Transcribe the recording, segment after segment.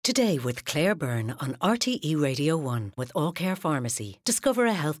Today with Claire Byrne on RTE Radio 1 with All Care Pharmacy. Discover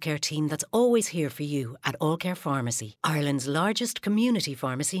a healthcare team that's always here for you at All Care Pharmacy, Ireland's largest community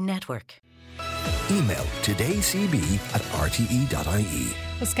pharmacy network. Email todayscb@rte.ie.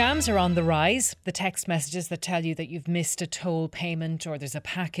 Well, scams are on the rise. The text messages that tell you that you've missed a toll payment or there's a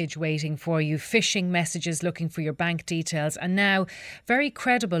package waiting for you, phishing messages looking for your bank details, and now very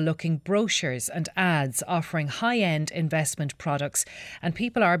credible looking brochures and ads offering high-end investment products. And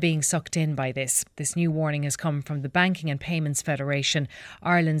people are being sucked in by this. This new warning has come from the Banking and Payments Federation,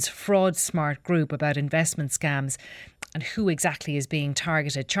 Ireland's fraud smart group about investment scams and who exactly is being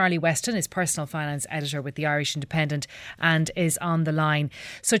targeted. Charlie Weston is personal finance editor with the Irish Independent and is on the line.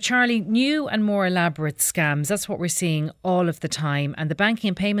 So Charlie, new and more elaborate scams, that's what we're seeing all of the time. And the Banking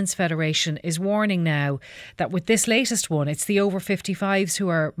and Payments Federation is warning now that with this latest one, it's the over 55s who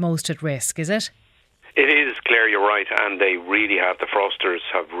are most at risk, is it? It is, Claire, you're right. And they really have, the fraudsters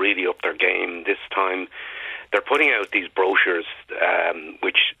have really upped their game this time. They're putting out these brochures,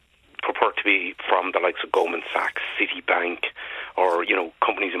 which purport to be from the likes of Goldman Sachs, Citibank, or, you know,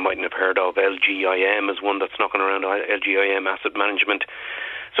 companies you mightn't have heard of. LGIM is one that's knocking around, LGIM Asset Management.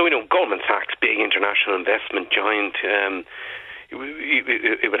 So, you know, Goldman Sachs, big international investment giant,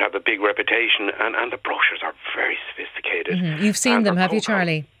 it would have a big reputation, and the brochures are very sophisticated. Mm-hmm. You've seen them, have you,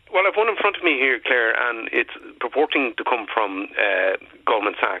 Charlie? Well, I've one in front of me here, Claire, and it's purporting to come from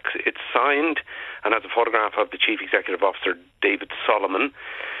Goldman Sachs. It's signed and has a photograph of the Chief Executive Officer, David Solomon.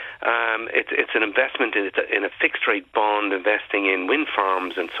 It's an investment in a fixed rate bond investing in wind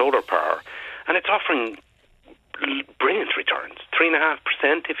farms and solar power, and it's offering brilliant returns.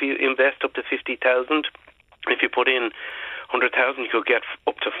 3.5% if you invest up to 50,000. If you put in 100,000, you could get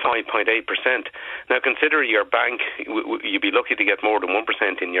up to 5.8%. Now, consider your bank. You'd be lucky to get more than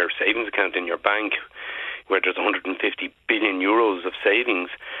 1% in your savings account in your bank, where there's 150 billion euros of savings.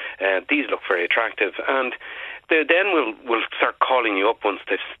 These look very attractive, and they then will start calling you up once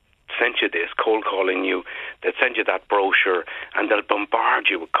they've sent you this, cold calling you. They'll send you that brochure and they'll bombard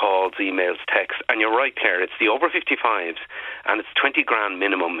you with calls, emails, texts. And you're right, Claire, it's the over 55s and it's 20 grand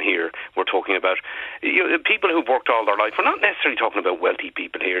minimum here we're talking about. You know, people who've worked all their life. We're not necessarily talking about wealthy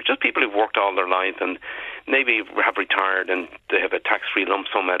people here, just people who've worked all their life and maybe have retired and they have a tax-free lump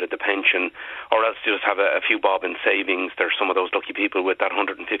sum out of the pension, or else just have a few bob in savings. There's some of those lucky people with that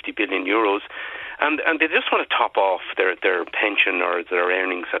 150 billion euros. And they just want to top off their pension or their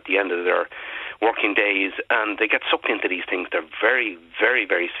earnings at the end of their working days, and they get sucked into these things. They're very, very,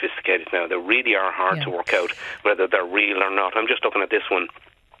 very sophisticated now. They really are hard to work out whether they're real or not. I'm just looking at this one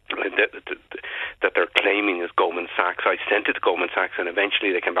that they're claiming is Goldman Sachs. I sent it to Goldman Sachs and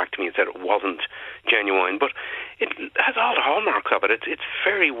eventually they came back to me and said it wasn't genuine, but it has all the hallmarks of it. It's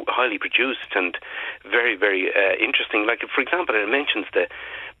very highly produced and very, very interesting. Like, for example, it mentions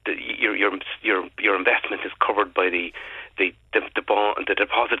your investment is covered by the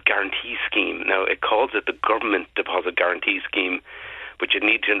deposit guarantee scheme. Now, it calls it the government deposit guarantee scheme, but you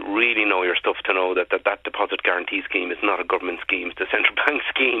need to really know your stuff to know that deposit guarantee scheme is not a government scheme, it's a central bank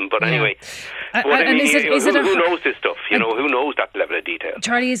scheme. But anyway, who knows this stuff? You know, who knows that level of detail?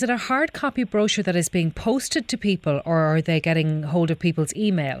 Charlie, is it a hard copy brochure that is being posted to people, or are they getting hold of people's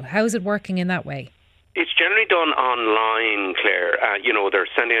email? How is it working in that way? It's generally done online, Claire. You know, they're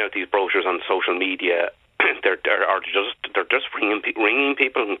sending out these brochures on social media. They're just ringing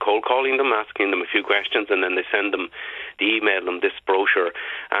people and cold calling them, asking them a few questions, and then they email them this brochure.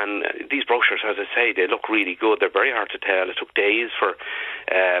 And these brochures, as I say, they look really good. They're very hard to tell. It took days for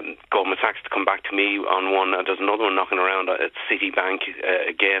Goldman Sachs to come back to me on one. There's another one knocking around at Citibank,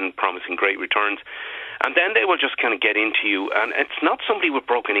 again promising great returns. And then they will just kind of get into you, and it's not somebody with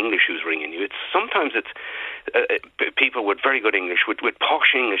broken English who's ringing you. Sometimes it's people with very good English, with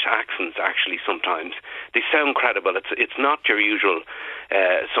posh English accents. Actually, sometimes they sound credible. It's not your usual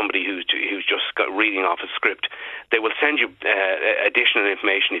somebody who's just reading off a script. They will send you additional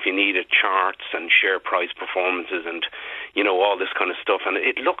information if you need it, charts and share price performances, and you know, all this kind of stuff. And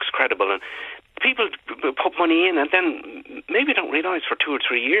it looks credible, and people put money in and then maybe don't realise for 2 or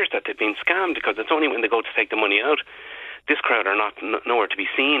 3 years that they've been scammed, because it's only when they go to take the money out. This crowd are nowhere to be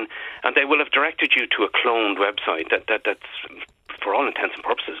seen, and they will have directed you to a cloned website that's, for all intents and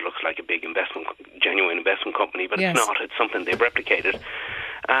purposes, looks like a big genuine investment company, but It's not. It's something they've replicated,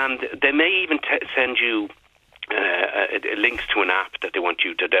 and they may even send you links to an app that they want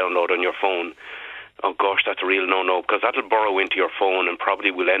you to download on your phone. Oh gosh, that's a real no-no, because that'll burrow into your phone and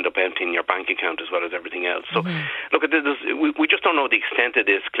probably will end up emptying your bank account as well as everything else. So, look, we just don't know the extent of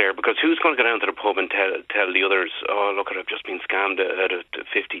this, Claire, because who's going to go down to the pub and tell the others, oh, look, I've just been scammed out of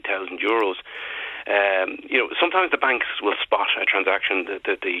 50,000 euros. Sometimes the banks will spot a transaction.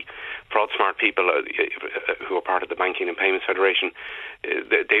 The fraud smart people who are part of the Banking and Payments Federation,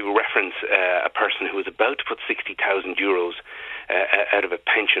 they will reference a person who was about to put €60,000 out of a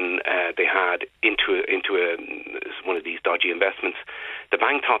pension they had into one of these dodgy investments. The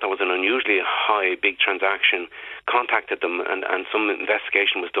bank thought that was an unusually high, big transaction, contacted them, and some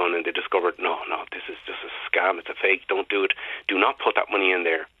investigation was done, and they discovered, no, this is just a scam, it's a fake, don't do it, do not put that money in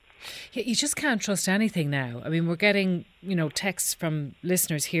there. Yeah, you just can't trust anything now. I mean, we're getting, texts from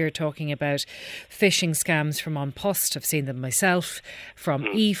listeners here talking about phishing scams from An Post. I've seen them myself, from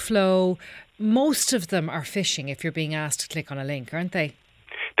eFlow. Most of them are phishing if you're being asked to click on a link, aren't they?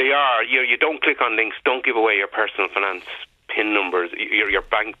 They are. You don't click on links, don't give away your personal finance PIN numbers, your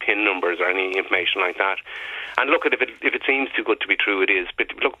bank PIN numbers or any information like that. And look, if it seems too good to be true, it is. But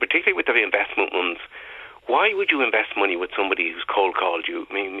look, particularly with the investment ones, why would you invest money with somebody who's cold called you?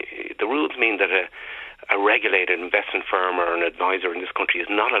 I mean, the rules mean that a regulated investment firm or an advisor in this country is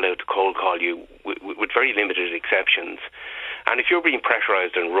not allowed to cold call you with very limited exceptions. And if you're being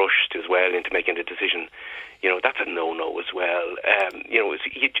pressurised and rushed as well into making a decision, that's a no-no as well.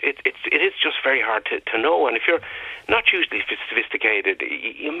 It is just very hard to know. And if you're not hugely sophisticated,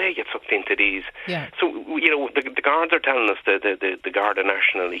 you may get sucked into these. Yeah. So, the guards are telling us, the Garda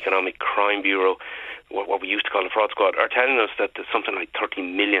National Economic Crime Bureau, what we used to call the fraud squad, are telling us that something like 30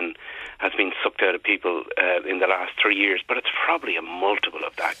 million has been sucked out of people in the last 3 years. But it's probably a multiple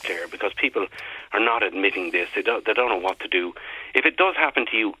of that, Claire, because people are not admitting this. They don't know what to do. If it does happen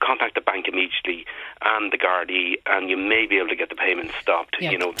to you, contact the bank immediately and the Gardaí, and you may be able to get the payment stopped.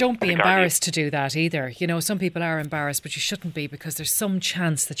 Yeah, don't be embarrassed to do that either. Some people are embarrassed, but you shouldn't be, because there's some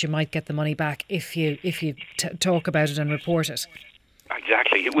chance that you might get the money back if you talk about it and report it.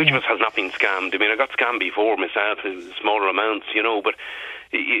 Exactly. Which of us has not been scammed? I mean, I got scammed before myself, smaller amounts, but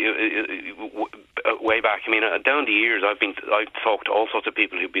way back. I mean, down the years, I've talked to all sorts of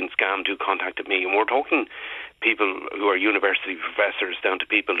people who've been scammed who contacted me, and we're talking people who are university professors down to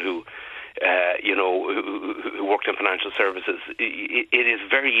people who worked in financial services. It is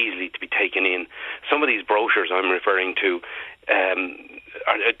very easily to be taken in. Some of these brochures I'm referring to,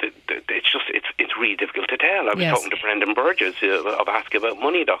 it's really difficult to tell. I was talking to Brendan Burgess of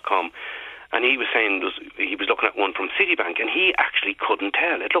AskAboutMoney.com, and he was saying he was looking at one from Citibank, and he actually couldn't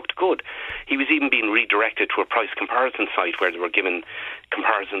tell. It looked good. He was even being redirected to a price comparison site where they were given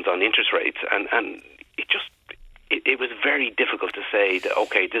comparisons on interest rates, and it was very difficult to say that,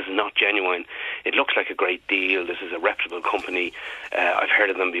 okay, this is not genuine. It looks like a great deal. This is a reputable company. I've heard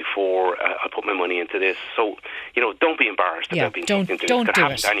of them before. I'll put my money into this. So, don't be embarrassed about being taken into this. Don't do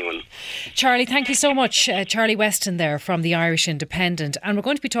it. To anyone. Charlie, thank you so much. Charlie Weston there from the Irish Independent. And we're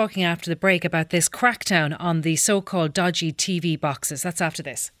going to be talking after the break about this crackdown on the so-called dodgy TV boxes. That's after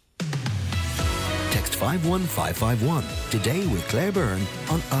this. Text 51551 today with Claire Byrne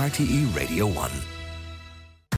on RTE Radio 1.